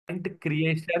client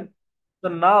creation. So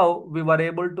now we were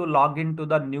able to log into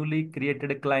the newly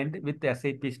created client with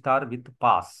SAP star with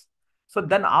pass. So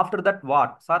then after that,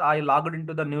 what? Sir, I logged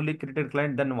into the newly created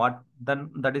client, then what? Then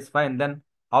that is fine. Then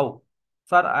how?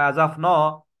 Sir, as of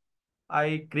now,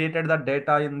 I created the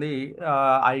data in the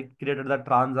I created the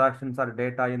transactions or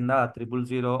data in the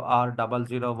 000 or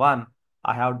 001.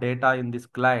 I have data in this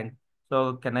client.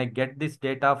 So can I get this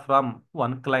data from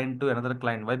one client to another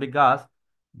client? Why? Because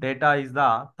data is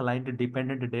the client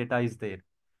dependent data is there.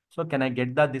 So can I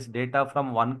get this data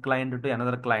from one client to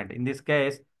another client? In this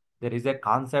case, there is a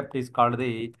concept is called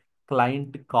the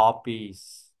client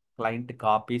copies. Client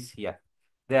copies here.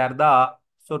 They are the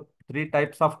so three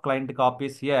types of client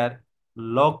copies here: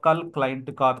 local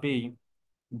client copy,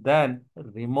 then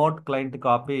remote client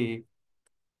copy,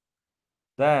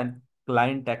 then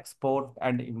client export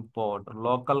and import.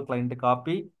 Local client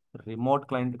copy, remote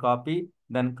client copy,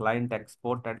 then client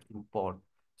export and import.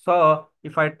 So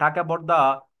if I talk about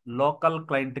the local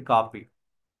client copy,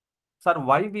 sir,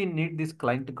 why we need these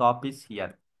client copies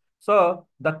here? So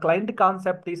the client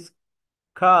concept is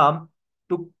come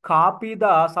to copy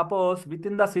the suppose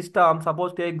within the system.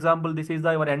 Suppose take example, this is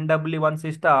the your NW1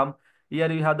 system. Here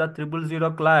you have the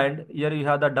 000 client. Here you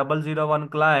have the 001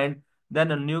 client.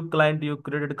 Then a new client you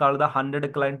created called the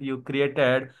 100 client you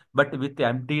created, but with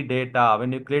empty data.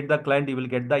 When you create the client, you will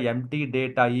get the empty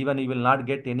data. Even you will not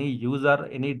get any user,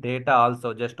 any data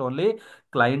also. Just only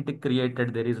client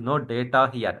created. There is no data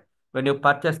here. When you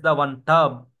purchase the one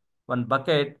tub, one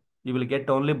bucket, you will get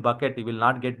only bucket. You will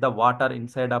not get the water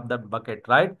inside of that bucket,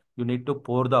 right? You need to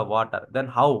pour the water. Then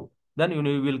how? Then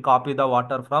you will copy the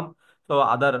water from so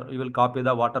other you will copy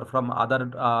the water from other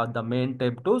the main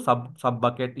tap to sub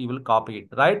bucket. You will copy it,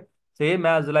 right? Same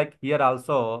as like here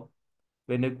also,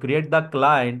 when you create the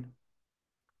client,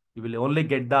 you will only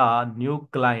get the new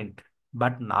client,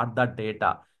 but not the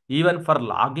data. Even for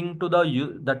logging to the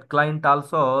that client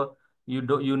also,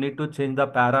 you need to change the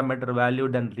parameter value,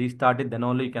 then restart it, then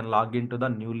only you can log into the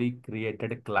newly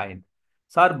created client.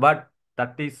 Sir, but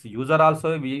that is user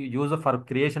also we use for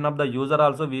creation of the user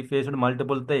also we faced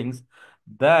multiple things.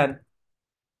 Then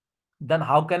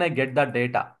how can I get the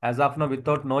data as of now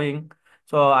without knowing?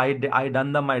 So I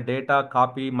done the my data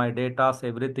copy, my data,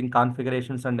 everything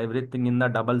configurations and everything in the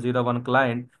 001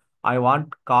 client. I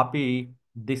want copy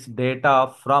this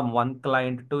data from one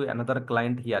client to another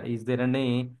client here. Is there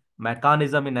any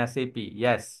mechanism in SAP?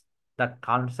 Yes, that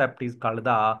concept is called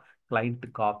the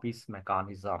client copies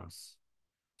mechanisms.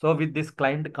 So with this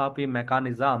client copy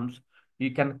mechanisms,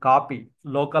 you can copy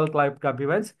local client copy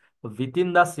means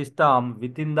within the system,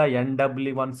 within the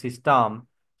NW1 system.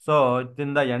 So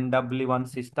within the NW1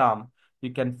 system,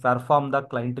 you can perform the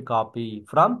client copy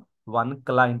from one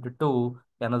client to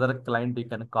another client. You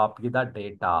can copy the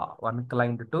data. One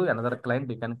client to another client,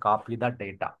 you can copy the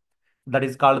data. That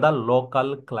is called the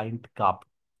local client copy.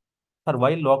 Or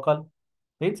why local?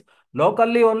 It's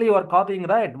locally only you are copying,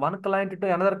 right? One client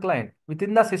to another client.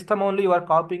 Within the system only you are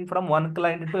copying from one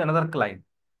client to another client.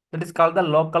 That is called the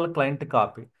local client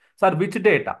copy. Sir, which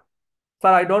data? Sir,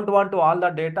 I don't want to all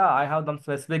the data. I have some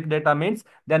specific data means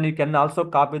then you can also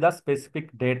copy the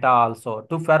specific data also.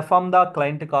 To perform the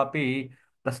client copy,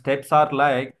 the steps are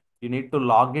like you need to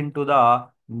log into the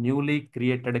newly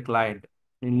created client.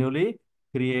 Newly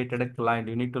created client.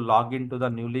 You need to log into the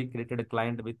newly created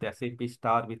client with SAP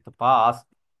star with pass.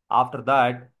 After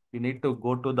that, you need to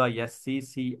go to the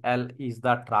SCCL is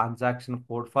the transaction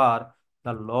code for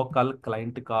the local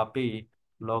client copy.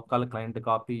 Local client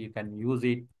copy, you can use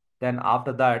it. Then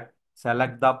after that,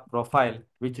 select the profile,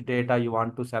 which data you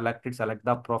want to select it, select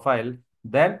the profile.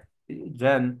 Then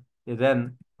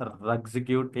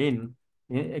execute in,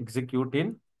 execute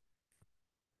in,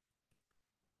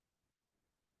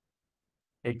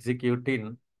 execute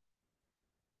in,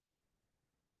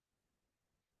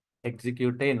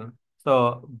 execute in.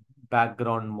 So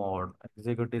background mode,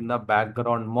 execute in the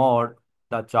background mode.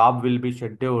 The job will be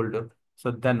scheduled. So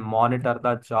then monitor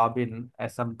the job in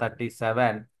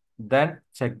SM37. Then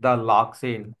check the logs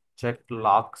in, check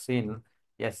logs in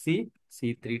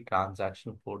SCC3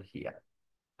 transaction code here,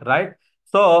 right?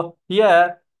 So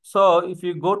here, so if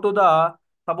you go to the,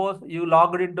 suppose you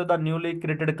logged into the newly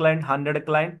created client, 100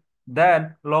 client,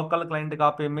 then local client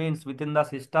copy means within the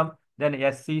system, then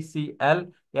SCCL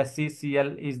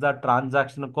is the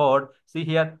transaction code. See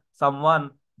here, someone,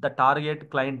 the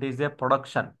target client is a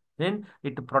production. Then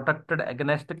it protected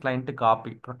against client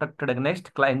copy, protected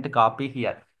against client copy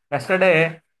here.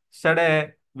 Yesterday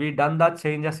we done the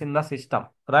changes in the system,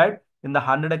 right? In the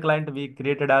 100 client, we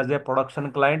created as a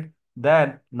production client.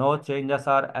 Then no changes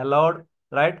are allowed,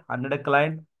 right? 100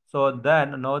 client. So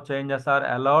then no changes are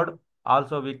allowed.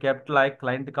 Also, we kept like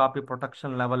client copy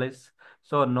protection level is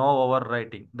so no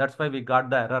overwriting. That's why we got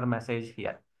the error message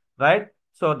here, right?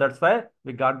 So that's why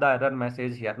we got the error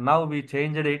message here. Now we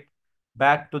changed it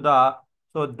back to the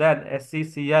so then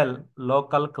SCCL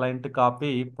local client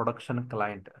copy production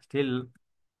client still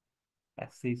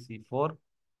SCC4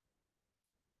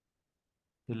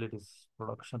 still it is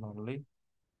production only.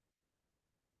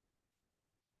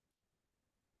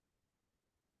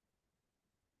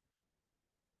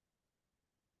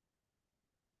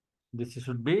 This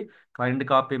should be client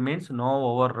copy means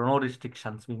no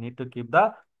restrictions. We need to keep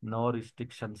the no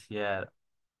restrictions here.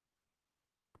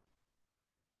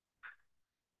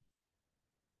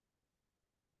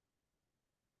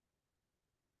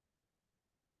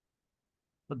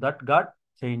 So that got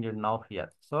changed now here.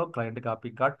 So client copy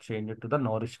got changed to the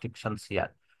no restrictions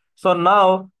here. So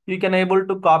now you can able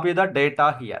to copy the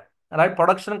data here. Right?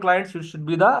 Production clients it should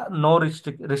be the no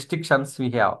restrictions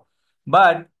we have.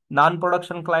 But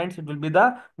non-production clients it will be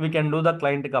the we can do the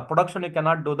production you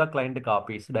cannot do the client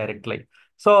copies directly.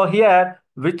 So here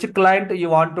which client you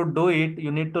want to do it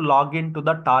you need to log into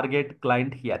the target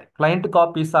client here. Client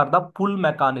copies are the pull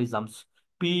mechanisms.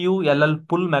 PULL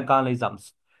pull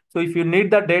mechanisms. So if you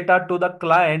need the data to the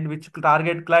client, which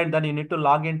target client, then you need to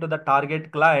log into the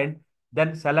target client,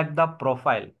 then select the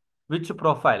profile. Which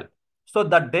profile? So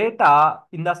the data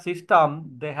in the system,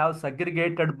 they have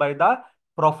segregated by the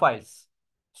profiles.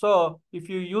 So if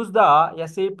you use the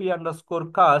SAP underscore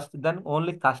cust, then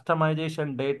only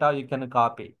customization data you can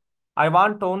copy. I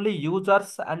want only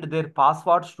users and their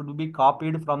passwords should be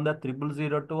copied from the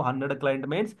 000 to 100 client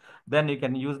means, then you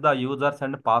can use the users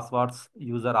and passwords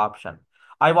user option.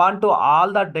 I want to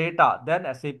all the data, then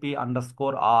SAP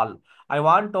underscore all. I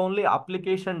want only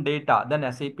application data, then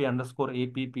SAP underscore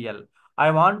APPL.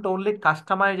 I want only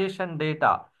customization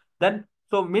data. Then,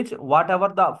 so means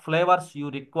whatever the flavors you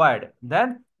required,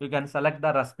 then you can select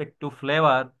the respective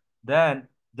flavor. Then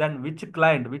which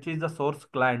client, which is the source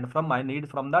client from I need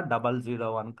from the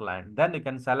 001 client. Then you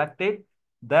can select it.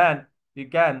 Then you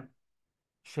can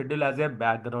schedule as a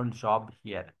background job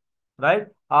here, right?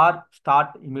 Or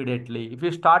start immediately. If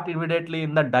you start immediately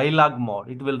in the dialog mode,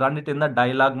 it will run it in the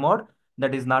dialog mode.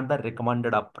 That is not the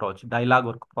recommended approach. Dialog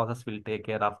work process will take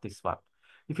care of this one.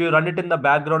 If you run it in the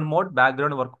background mode,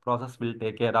 background work process will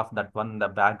take care of that one in the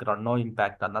background, no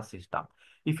impact on the system.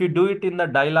 If you do it in the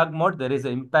dialog mode, there is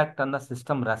an impact on the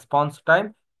system response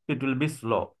time. It will be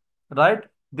slow, right?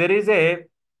 There is a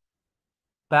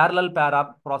parallel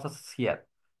para processes here.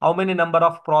 How many number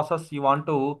of process you want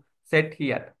to set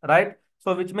here, right?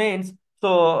 So which means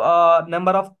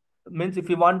number of means if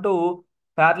you want to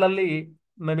parallelly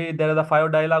maybe there is a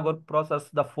five dialog work process,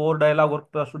 the four dialog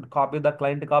work process should copy the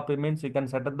client copy means you can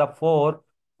set up the four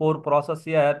process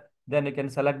here. Then you can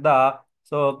select the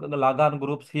the log on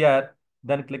groups here.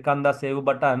 Then click on the save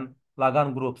button. Log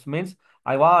on groups means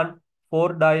I want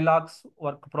four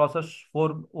work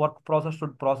process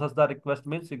should process the request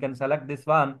means you can select this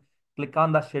one, click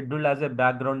on the schedule as a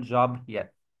background job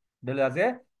here, schedule as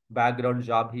a background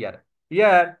job here.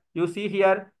 Here you see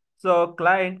here, so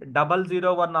client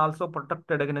 001 also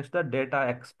protected against the data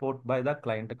export by the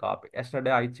client copy.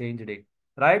 Yesterday I changed it,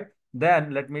 right?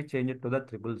 Then let me change it to the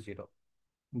 000.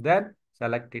 Then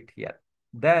select it here.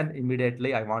 Then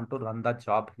immediately I want to run the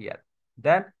job here.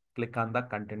 Then click on the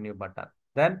continue button.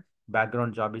 Then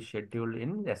background job is scheduled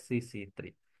in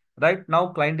SCC3. Right now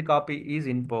client copy is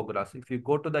in progress. If you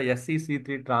go to the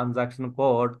SCC3 transaction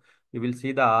code, you will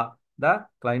see the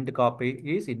client copy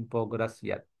is in progress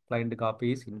here. Client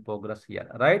copy is in progress here,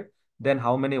 right? Then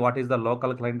how many, what is the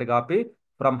local client copy?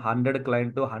 From 100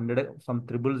 client to 100, from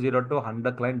 000 to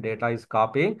 100 client data is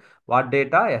copying. What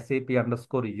data? SAP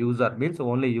underscore user means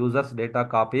only users data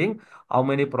copying. How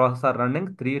many processes are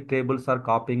running? Three tables are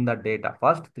copying the data.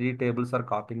 First, three tables are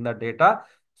copying the data.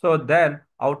 So then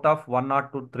out of one or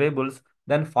two tables,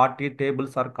 then 40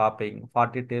 tables are copying.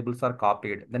 40 tables are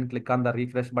copied. Then click on the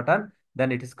refresh button.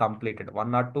 Then it is completed.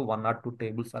 One or two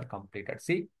tables are completed.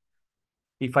 See,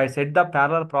 if I set the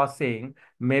parallel processing,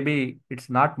 maybe it's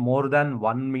not more than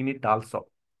 1 minute also.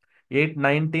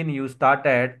 8:19 you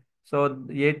started, so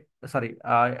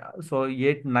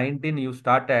 8:19 you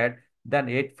started, then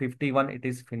 8:51 it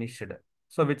is finished.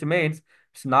 So which means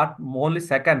it's not only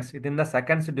seconds, within the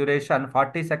seconds duration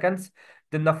 40 seconds,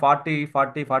 then the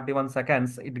 41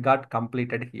 seconds it got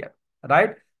completed here,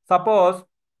 right? Suppose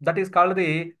that is called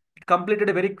the it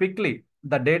completed very quickly,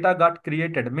 the data got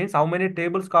created means how many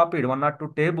tables copied, one or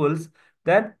two tables,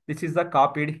 then this is the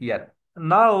copied here.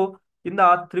 Now in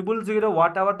the 000,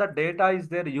 whatever the data is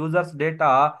there, users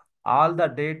data, all the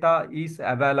data is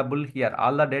available here.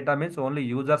 All the data means only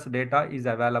users data is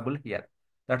available here.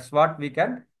 That's what we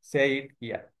can say it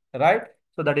here, right?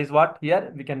 So that is what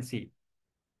here we can see,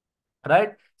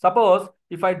 right? Suppose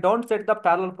if I don't set the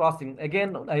parallel processing,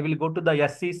 again, I will go to the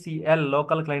SCCL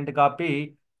local client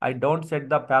copy. I don't set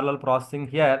the parallel processing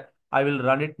here. I will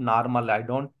run it normal. I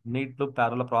don't need to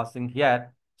parallel processing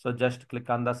here. So just click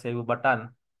on the save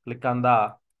button, click on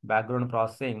the background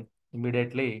processing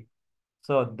immediately.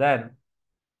 So then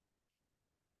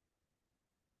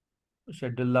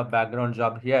schedule the background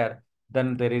job here.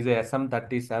 Then there is a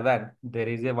SM37. There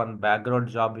is a one background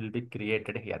job will be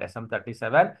created here.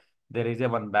 SM37. There is a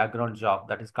one background job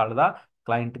that is called the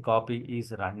client copy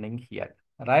is running here.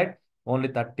 Right? Only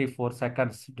 34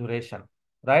 seconds duration.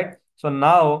 Right? So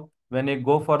now when you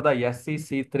go for the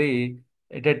SCC3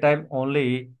 at a time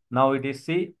only, now it is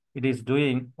see it is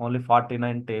doing only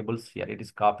 49 tables here. It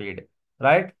is copied.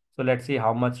 Right? So let's see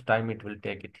how much time it will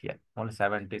take it here. Only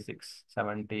 76,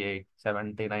 78,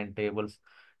 79 tables,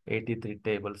 83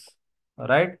 tables. All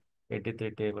right.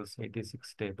 83 tables,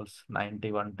 86 tables,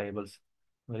 91 tables.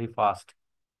 Very fast.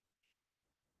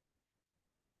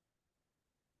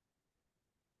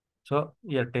 So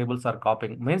here tables are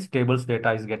copying. Means tables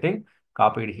data is getting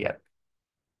copied here.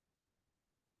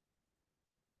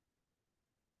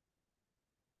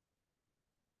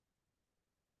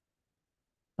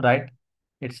 Right?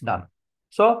 It's done.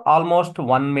 So almost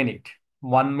 1 minute,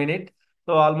 1 minute.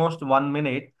 So almost 1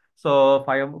 minute. So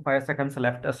 5 seconds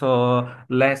left. So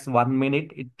less 1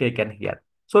 minute it taken here.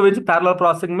 So which parallel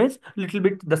processing means little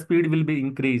bit the speed will be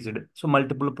increased. So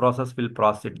multiple process will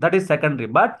process it. That is secondary.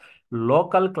 But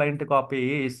local client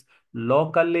copy is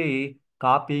locally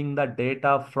copying the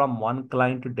data from one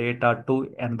client data to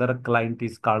another client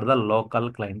is called the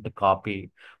local client copy.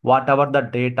 Whatever the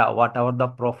data, whatever the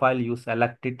profile you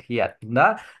select it here in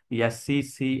the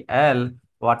SCCL,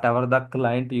 whatever the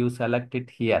client you select it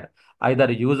here.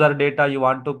 Either user data you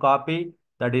want to copy,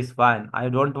 that is fine. I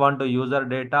don't want to user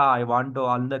data. I want to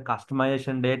all the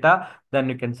customization data. Then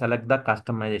you can select the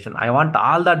customization. I want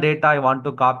all the data I want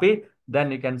to copy.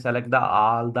 Then you can select the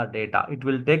all the data. It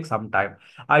will take some time.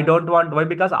 I don't want why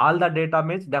because all the data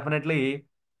means definitely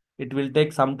it will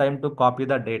take some time to copy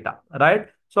the data, right?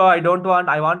 So I don't want,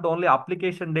 I want only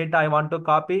application data I want to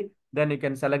copy. Then you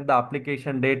can select the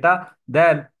application data.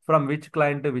 Then from which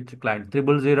client to which client,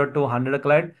 000 to 100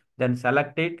 client, then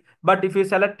select it. But if you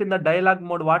select in the dialog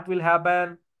mode, what will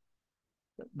happen?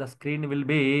 The screen will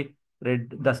be red.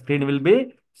 The screen will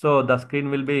be, so the screen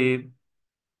will be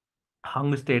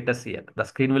hung status here. The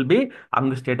screen will be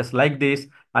hung status like this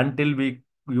until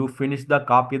you finish the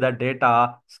copy the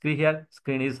data. Screen here,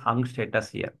 screen is hung status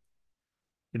here.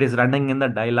 It is running in the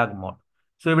dialog mode.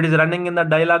 So if it is running in the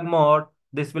dialog mode,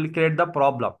 this will create the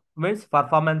problem. Means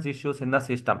performance issues in the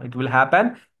system. It will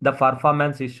happen the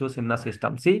performance issues in the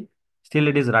system. See, still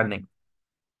it is running.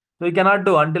 So you cannot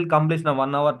do until completion of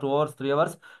 1 hour, 2 hours, 3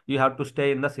 hours. You have to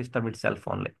stay in the system itself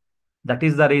only. That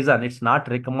is the reason it's not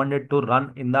recommended to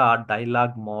run in the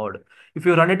dialog mode. If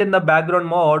you run it in the background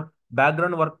mode,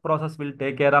 background work process will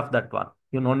take care of that one.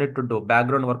 You no need to do.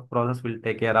 Background work process will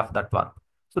take care of that one.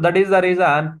 So that is the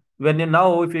reason when you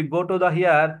now if you go to the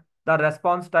here, the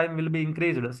response time will be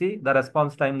increased. See, the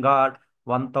response time got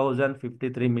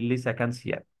 1053 milliseconds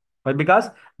here. Why? Because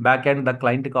backend the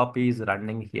client copy is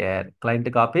running here.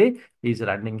 Client copy is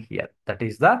running here. That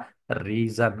is the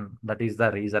reason. That is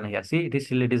the reason here. See, it is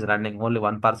still it is running. Only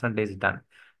 1% is done.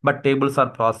 But tables are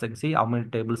processing. See how many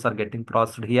tables are getting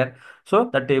processed here. So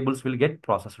the tables will get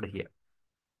processed here.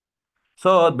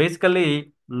 So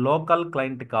basically, local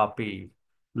client copy,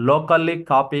 locally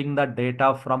copying the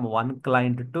data from one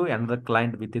client to another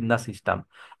client within the system.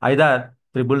 Either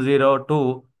 000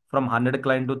 to from 100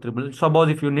 client to triple. Suppose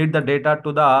if you need the data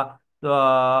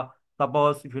to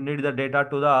suppose if you need the data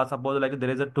to the suppose like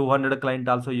there is a 200 client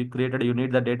also you created you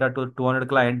need the data to 200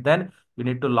 client then you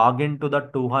need to log into the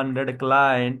 200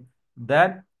 client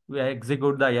then we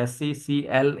execute the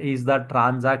SCCL is the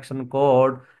transaction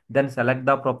code then select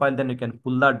the profile then you can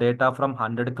pull the data from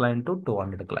 100 client to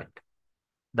 200 client.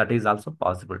 That is also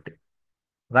possibility,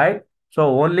 right? So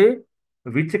only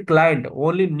which client,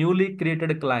 only newly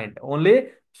created client, only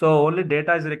so only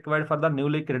data is required for the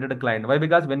newly created client. Why?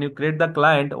 Because when you create the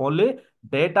client, only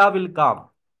data will come.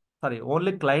 Sorry,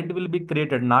 only client will be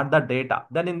created, not the data.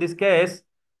 Then in this case,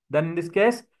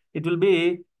 it will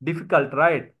be difficult,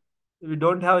 right? We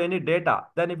don't have any data.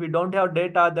 Then if we don't have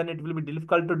data, then it will be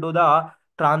difficult to do the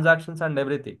transactions and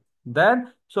everything.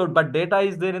 Then so but data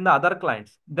is there in the other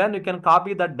clients. Then you can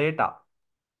copy that data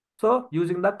so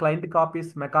using the client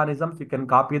copies mechanisms, you can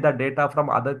copy the data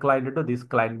from other client to this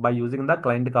client by using the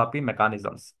client copy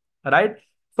mechanisms, right?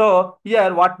 So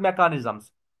here, what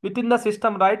mechanisms? within the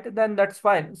system, right? Then that's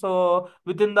fine. So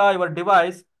within the your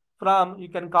device, from you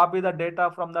can copy the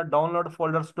data from the download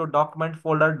folders to document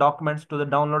folder, documents to the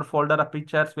download folder,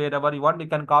 pictures, wherever you want, you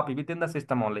can copy within the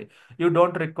system only. You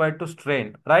don't require to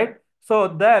strain, right? So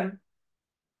then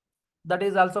that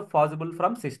is also possible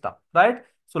from system, right?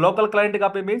 So local client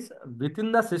copy means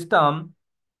within the system,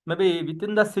 maybe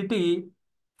within the city,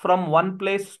 from one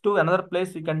place to another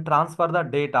place, you can transfer the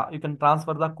data, you can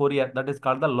transfer the courier. That is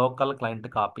called the local client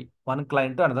copy. One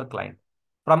client to another client,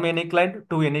 from any client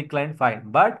to any client, fine.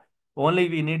 But only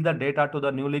we need the data to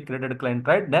the newly created client,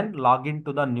 right? Then log in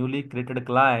to the newly created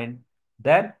client,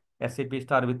 then SAP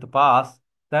star with pass,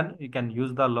 then you can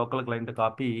use the local client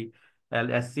copy,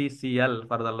 SCCL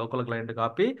for the local client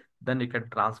copy, then you can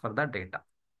transfer the data.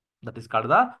 That is called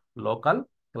the local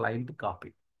client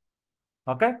copy.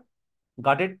 Okay,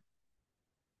 got it?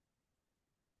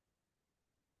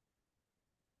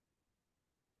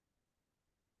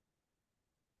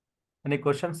 Any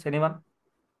questions, anyone?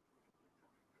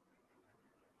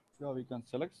 Yeah, we can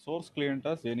select source client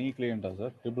as any client as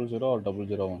a 000 or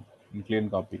 001 in clean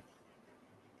copy.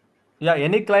 Yeah,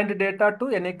 any client data to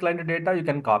any client data you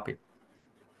can copy.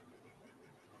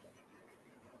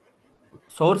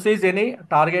 Source is any,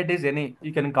 target is any,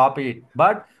 you can copy it.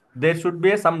 But there should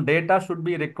be some data should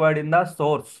be required in the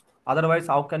source. Otherwise,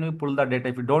 how can you pull the data?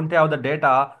 If you don't have the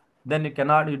data, then you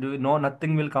cannot, you do no,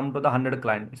 nothing will come to the 100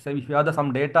 client. So if you have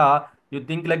some data, you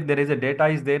think like there is a data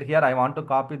is there here, I want to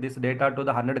copy this data to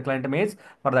the 100 client means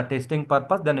for the testing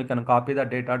purpose, then you can copy the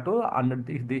data to 100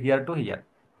 here to here.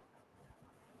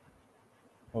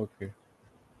 Okay.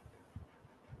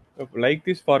 Like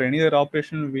this, for any other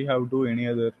operation, we have do any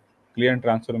other client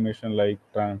transformation like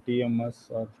TMS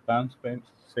or spam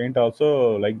saint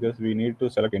also like this. We need to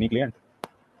select any client.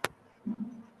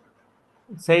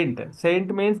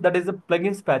 Saint means that is a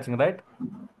plugin patching, right?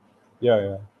 Yeah,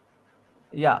 yeah.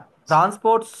 Yeah,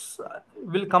 transports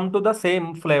will come to the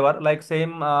same flavor, like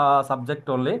same subject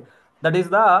only. That is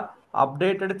the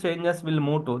updated changes will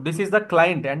move to. This is the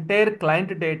client, entire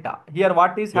client data. Here,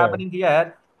 what is Yeah. happening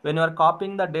here? When you are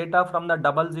copying the data from the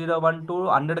 001 to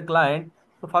 100 client,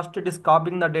 so first it is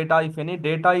copying the data. If any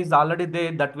data is already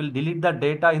there, that will delete the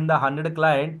data in the 100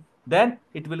 client. Then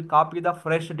it will copy the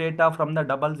fresh data from the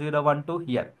 001 to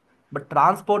here. But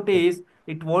transport is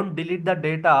it won't delete the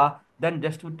data, then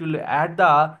just it will add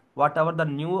the whatever the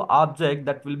new object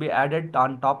that will be added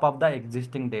on top of the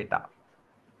existing data,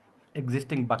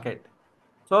 existing bucket.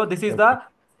 So this is Okay. the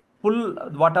full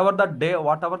whatever the day,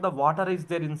 whatever the water is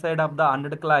there inside of the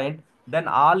 100 client, then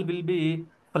all will be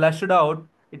flushed out,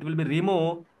 it will be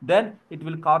removed, then it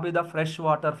will copy the fresh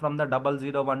water from the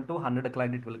 001 to 100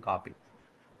 client, it will copy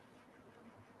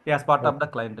as part of the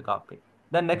Okay. client copy.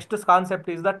 The next concept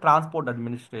is the transport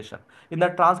administration. In the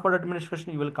transport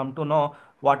administration, you will come to know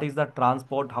what is the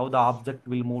transport, how the object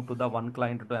will move to the one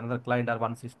client to another client or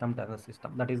one system to another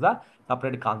system. That is the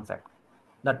separate concept.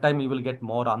 That time you will get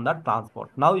more on the transport.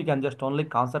 Now you can just only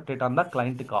concentrate on the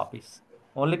client copies.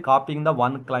 Only copying the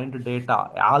one client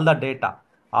data, all the data,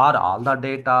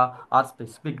 or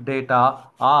specific data,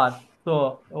 or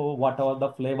so whatever the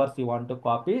flavors you want to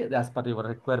copy as per your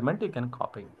requirement, you can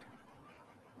copy it.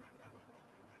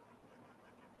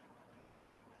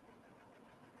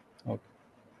 Okay.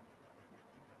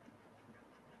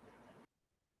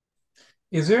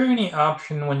 Is there any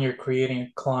option when you're creating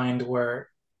a client where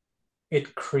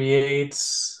it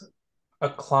creates a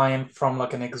client from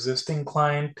like an existing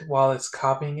client while it's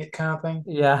copying it kind of thing?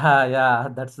 Yeah, yeah,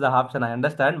 that's the option. I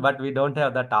understand, but we don't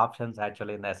have that options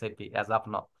actually in SAP as of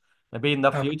now. Maybe in the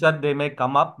Okay. future they may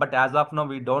come up, but as of now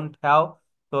we don't have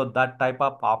so that type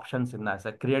of options in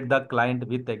SAP. Create the client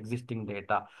with existing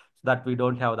data, so that we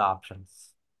don't have the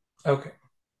options. Okay.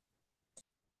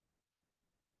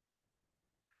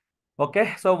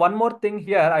 Okay, so one more thing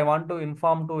here I want to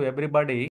inform to everybody.